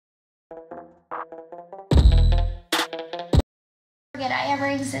ever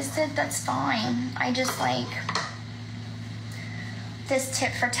existed, that's fine. I just like, this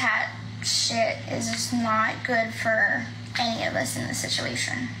tit for tat shit is just not good for any of us in this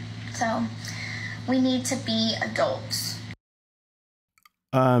situation. So we need to be adults.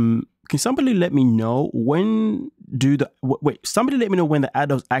 Can somebody let me know when somebody let me know when the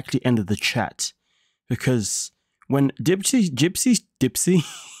adults actually ended the chat, because when Gypsy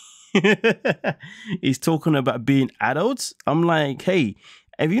is talking about being adults, I'm like, hey,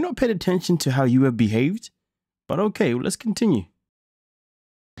 have you not paid attention to how you have behaved? But okay, well, let's continue.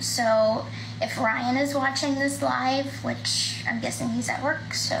 So if Ryan is watching this live, which I'm guessing he's at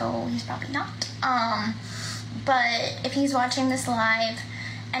work, so he's probably not. But if he's watching this live,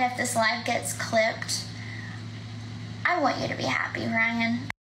 and if this live gets clipped, I want you to be happy, Ryan.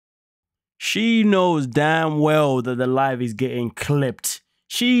 She knows damn well that the live is getting clipped.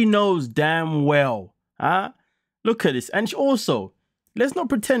 She knows damn well. Huh? Look at this. And also, let's not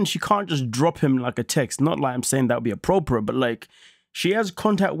pretend she can't just drop him like a text. Not like I'm saying that would be appropriate, but like, she has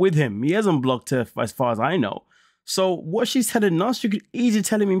contact with him. He hasn't blocked her as far as I know. So what she's telling us, you could easily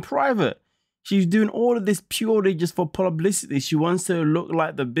tell him in private. She's doing all of this purely just for publicity. She wants to look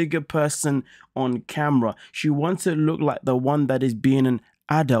like the bigger person on camera. She wants to look like the one that is being an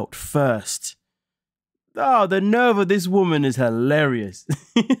adult first. Oh, the nerve of this woman is hilarious.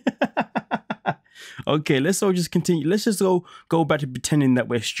 Okay, let's all just continue. Let's just go back to pretending that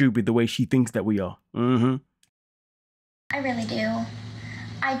we're stupid the way she thinks that we are. I really do.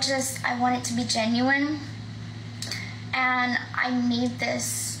 I want it to be genuine. And I need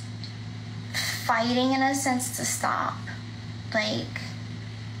this fighting, in a sense, to stop. Like,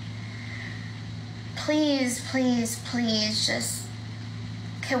 please, please, please, just,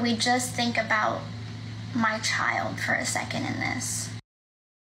 can we just think about my child for a second in this?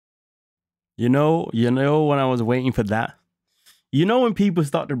 You know, when I was waiting for that, when people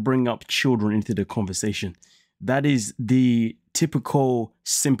start to bring up children into the conversation, that is the typical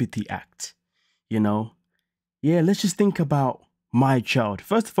sympathy act, Yeah, let's just think about my child.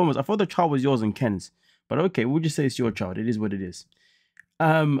 First and foremost, I thought the child was yours and Ken's. But okay, we'll just say it's your child. It is what it is.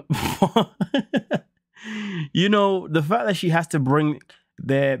 The fact that she has to bring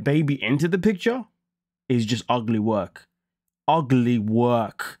their baby into the picture is just ugly work. Ugly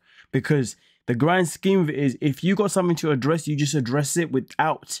work. Because the grand scheme of it is, if you got something to address, you just address it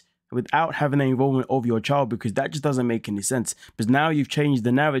without having the involvement of your child, because that just doesn't make any sense. Because now you've changed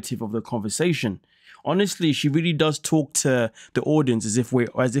the narrative of the conversation. Honestly, she really does talk to the audience as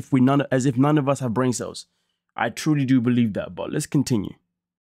if none of us have brain cells. I truly do believe that, but let's continue.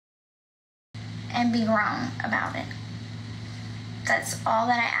 And be wrong about it. That's all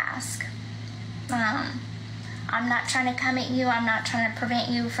that I ask. I'm not trying to come at you. I'm not trying to prevent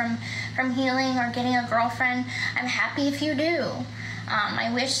you from healing or getting a girlfriend. I'm happy if you do.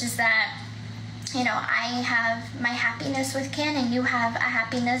 My wish is that, I have my happiness with Ken, and you have a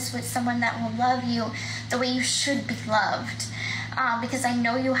happiness with someone that will love you the way you should be loved. Because I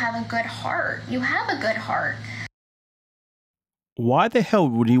know you have a good heart. You have a good heart. Why the hell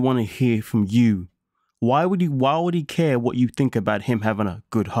would he want to hear from you? Why would he care what you think about him having a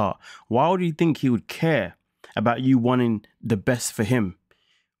good heart? Why would he think he would care about you wanting the best for him?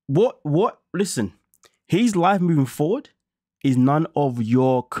 Listen, his life moving forward is none of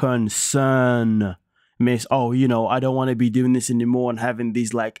your concern, miss. Oh, I don't want to be doing this anymore and having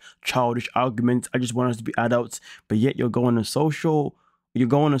these like childish arguments. I just want us to be adults. But yet you're going on social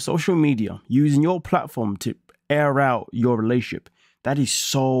media, using your platform to air out your relationship. That is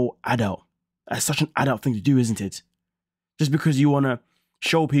so adult. That's such an adult thing to do, isn't it? Just because you want to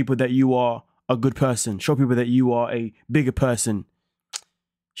show people that you are a good person, show people that you are a bigger person.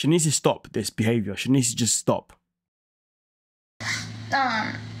 She needs to stop this behavior. She needs to just stop.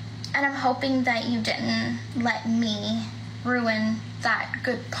 And I'm hoping that you didn't let me ruin that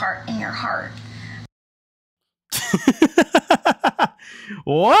good part in your heart.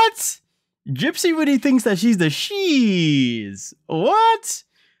 What? Gypsy really thinks that she's the she's. What?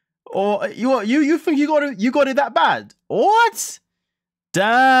 Or you think you got it that bad? What?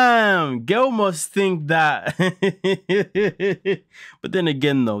 Damn, girl must think that. But then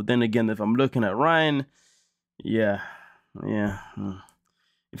again, if I'm looking at Ryan, yeah.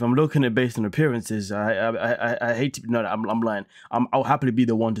 If I'm looking at based on appearances, I hate to, no, I'm lying. I'll happily be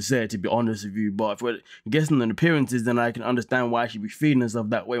the one to say it, to be honest with you. But if we're guessing on appearances, then I can understand why she'd be feeling herself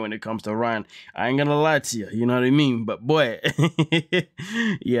that way when it comes to Ryan. I ain't gonna lie to you, you know what I mean? But boy,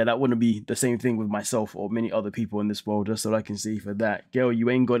 yeah, that wouldn't be the same thing with myself or many other people in this world, just so I can see for that. Girl, you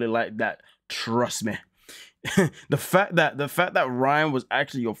ain't got it like that. Trust me. The fact that Ryan was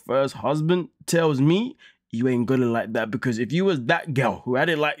actually your first husband tells me you ain't got it like that. Because if you was that girl who had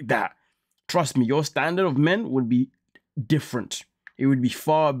it like that, trust me, your standard of men would be different. It would be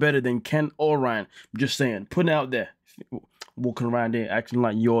far better than Ken or Ryan. I'm just saying, putting it out there. Walking around there acting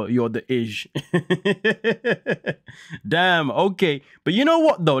like you're the ish. Damn, okay. But you know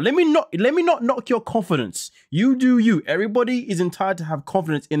what though? Let me not knock your confidence. You do you. Everybody is entitled to have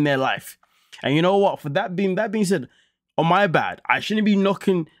confidence in their life. And you know what? For that being said, on my bad, I shouldn't be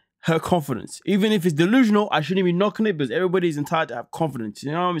knocking her confidence. Even if it's delusional, I shouldn't be knocking it because everybody's entitled to have confidence.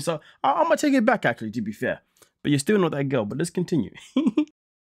 You know what I mean? So I'm gonna take it back actually, to be fair. But you're still not that girl. But let's continue.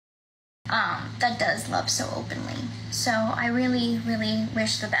 That does love so openly. So I really, really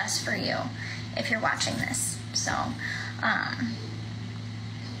wish the best for you if you're watching this. So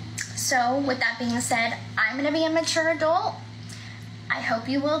with that being said, I'm going to be a mature adult. I hope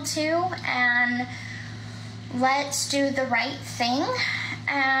you will too. And let's do the right thing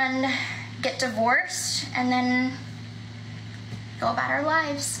and get divorced and then go about our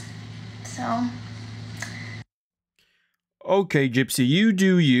lives. So... Okay, Gypsy, you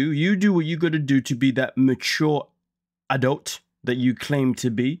do you. You do what you got to do to be that mature adult that you claim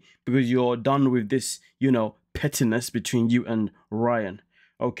to be, because you're done with this, you know, pettiness between you and Ryan.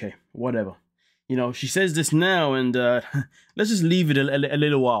 Okay, whatever. You know, she says this now, and let's just leave it a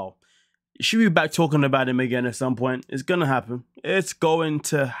little while. She'll be back talking about him again at some point. It's going to happen. It's going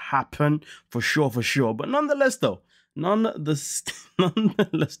to happen for sure, for sure. But nonetheless, though, nonetheless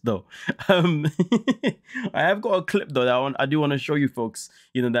though, I have got a clip though that I do want to show you folks,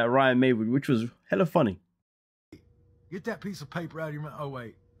 you know, that Ryan made, which was hella funny. Get that piece of paper out of your mouth. Oh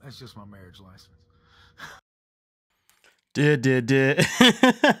wait, that's just my marriage license. It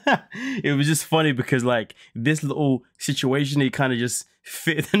was just funny because like this little situation, it kind of just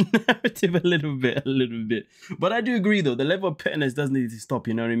fit the narrative a little bit. But I do agree though, the level of pettiness does need to stop,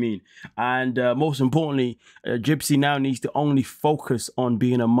 you know what I mean? And most importantly, Gypsy now needs to only focus on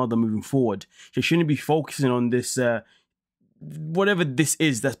being a mother moving forward. She shouldn't be focusing on this whatever this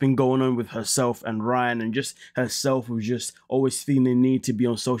is that's been going on with herself and Ryan, and just herself was just always feeling the need to be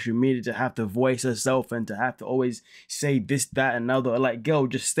on social media, to have to voice herself and to have to always say this, that, and other. Like, girl,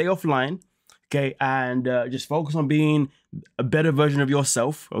 just stay offline, okay, and just focus on being a better version of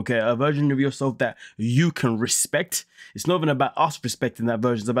yourself, okay, a version of yourself that you can respect. It's not even about us respecting that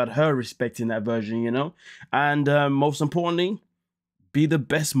version, it's about her respecting that version, you know. And most importantly, be the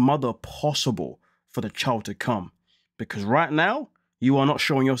best mother possible for the child to come. Because right now, you are not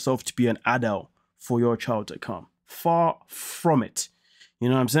showing yourself to be an adult for your child to come. Far from it. You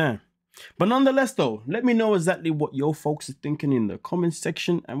know what I'm saying? But nonetheless, though, let me know exactly what your folks are thinking in the comments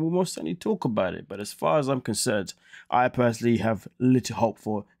section, and we'll most certainly talk about it. But as far as I'm concerned, I personally have little hope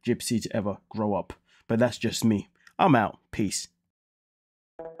for Gypsy to ever grow up. But that's just me. I'm out. Peace.